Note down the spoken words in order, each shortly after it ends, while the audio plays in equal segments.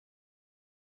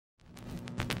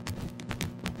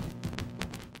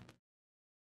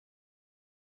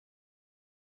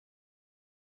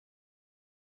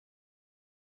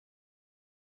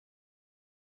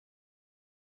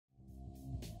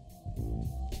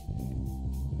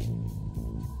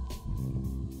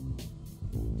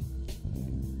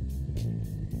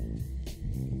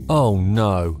Oh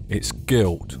no, it's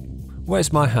gilt.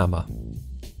 Where's my hammer?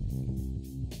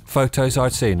 Photos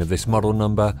I'd seen of this model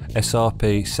number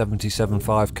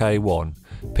SRP775K1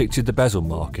 pictured the bezel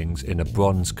markings in a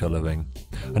bronze colouring,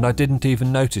 and I didn't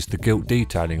even notice the gilt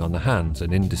detailing on the hands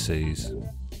and indices.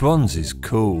 Bronze is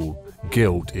cool,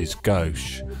 gilt is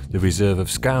gauche, the reserve of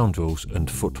scoundrels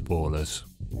and footballers.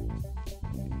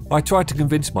 I tried to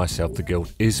convince myself the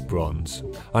gilt is bronze,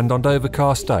 and on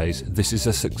overcast days this is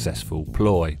a successful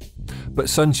ploy, but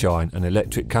sunshine and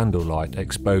electric candlelight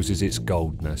exposes its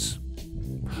goldness.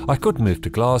 I could move to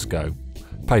Glasgow,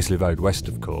 Paisley Road West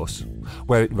of course,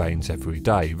 where it rains every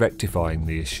day, rectifying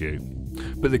the issue,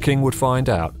 but the king would find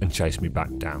out and chase me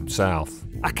back down south.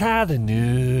 I can't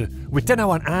know. We don't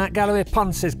want art gallery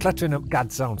ponces cluttering up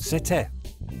God's own city.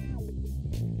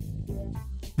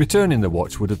 Returning the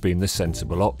watch would have been the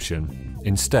sensible option.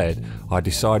 Instead, I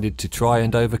decided to try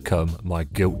and overcome my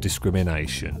gilt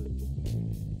discrimination.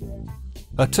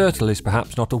 A turtle is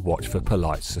perhaps not a watch for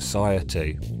polite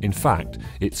society. In fact,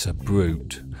 it's a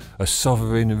brute. A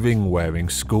sovereign ring-wearing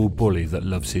school bully that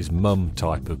loves his mum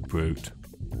type of brute.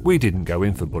 We didn't go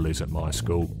in for bullies at my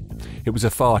school. It was a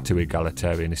far too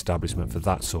egalitarian establishment for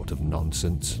that sort of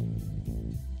nonsense.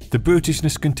 The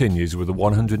brutishness continues with a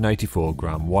 184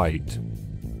 gram weight.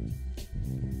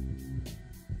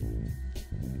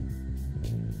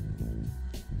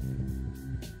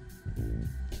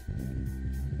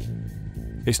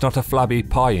 It's not a flabby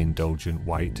pie-indulgent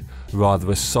weight, rather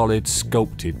a solid,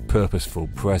 sculpted, purposeful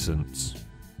presence.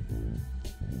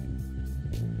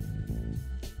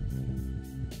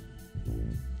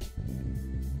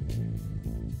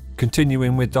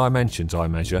 Continuing with dimensions, I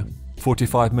measure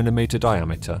 45mm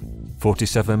diameter,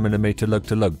 47mm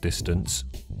lug-to-lug distance,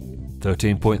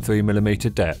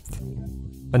 13.3mm depth,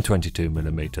 and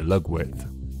 22mm lug width.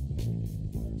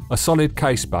 A solid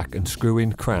case back and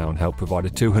screw-in crown help provide a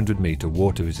 200 metre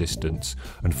water resistance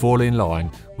and fall in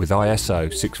line with ISO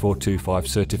 6425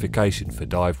 certification for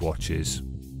dive watches.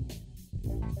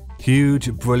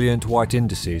 Huge, brilliant white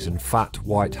indices and fat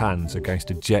white hands against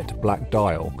a jet black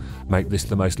dial make this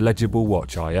the most legible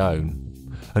watch I own.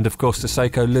 And of course the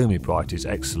Seiko Lumibright is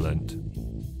excellent.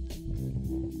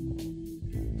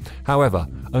 However,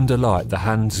 under light the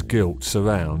hands' gilt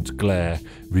surround glare,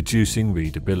 reducing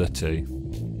readability.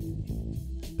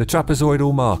 The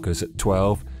trapezoidal markers at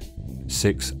 12,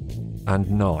 6 and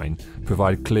 9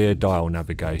 provide clear dial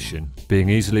navigation, being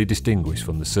easily distinguished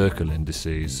from the circle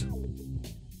indices.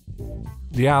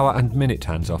 The hour and minute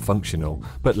hands are functional,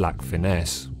 but lack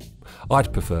finesse.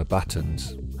 I'd prefer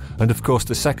battens, and of course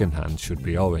the second hand should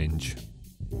be orange.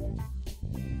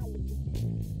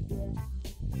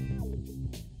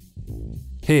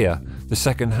 Here, the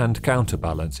second-hand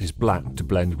counterbalance is black to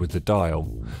blend with the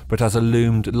dial, but has a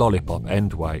loomed lollipop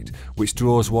end weight, which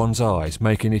draws one's eyes,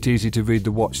 making it easy to read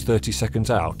the watch 30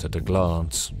 seconds out at a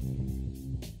glance.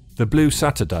 The blue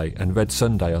Saturday and red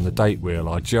Sunday on the date wheel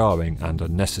are jarring and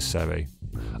unnecessary.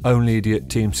 Only idiot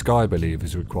Team Sky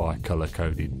believers require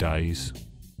colour-coded days.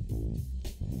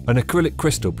 An acrylic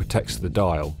crystal protects the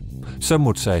dial. Some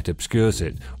would say it obscures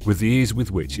it, with the ease with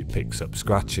which it picks up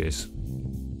scratches.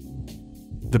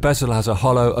 The bezel has a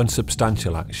hollow,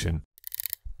 unsubstantial action,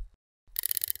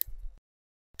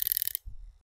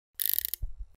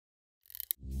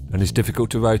 and is difficult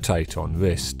to rotate on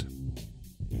wrist.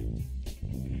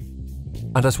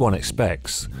 And as one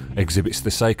expects, exhibits the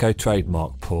Seiko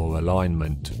trademark poor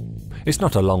alignment. It's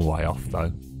not a long way off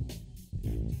though.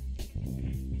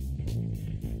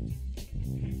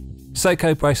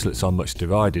 Seiko bracelets are much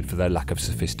derided for their lack of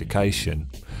sophistication,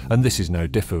 and this is no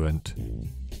different.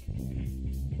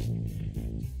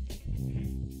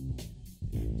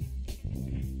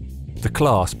 The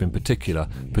clasp in particular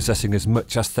possessing as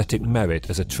much aesthetic merit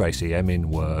as a Tracy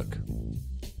Emin work.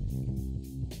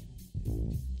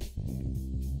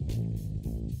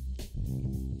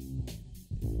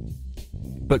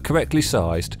 But correctly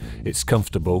sized, it's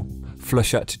comfortable,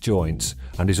 flush at joints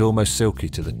and is almost silky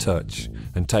to the touch,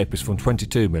 and tapers from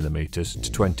 22mm to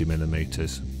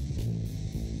 20mm.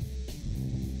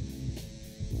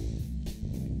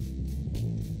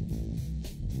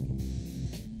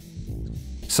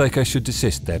 Seiko should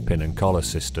desist their pin and collar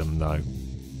system though.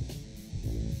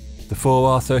 The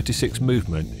 4R36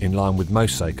 movement, in line with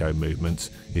most Seiko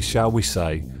movements, is, shall we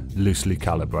say, loosely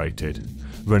calibrated,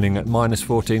 running at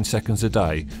 -14 seconds a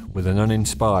day with an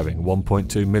uninspiring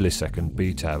 1.2 millisecond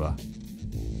beat error.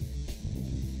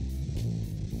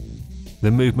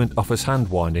 The movement offers hand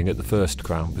winding at the first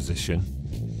crown position,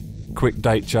 quick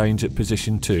date change at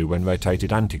position 2 when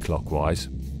rotated anti-clockwise,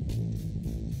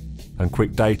 and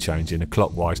quick day change in a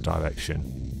clockwise direction.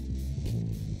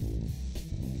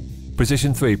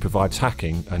 Precision 3 provides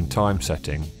hacking and time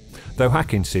setting, though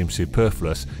hacking seems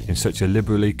superfluous in such a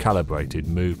liberally calibrated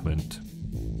movement.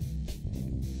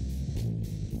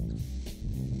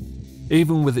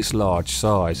 Even with its large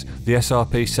size, the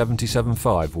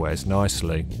SRP775 wears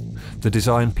nicely, the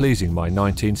design pleasing my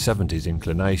 1970s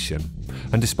inclination,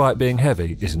 and despite being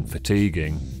heavy isn't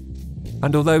fatiguing.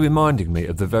 And although reminding me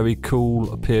of the very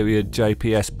cool period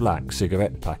JPS black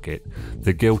cigarette packet,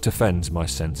 the gilt offends my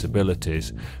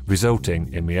sensibilities,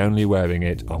 resulting in me only wearing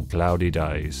it on cloudy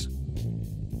days.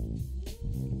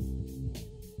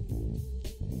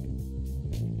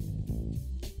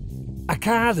 I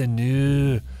can't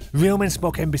know. Real men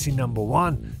smoke Embassy No.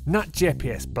 1, not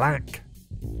JPS Black.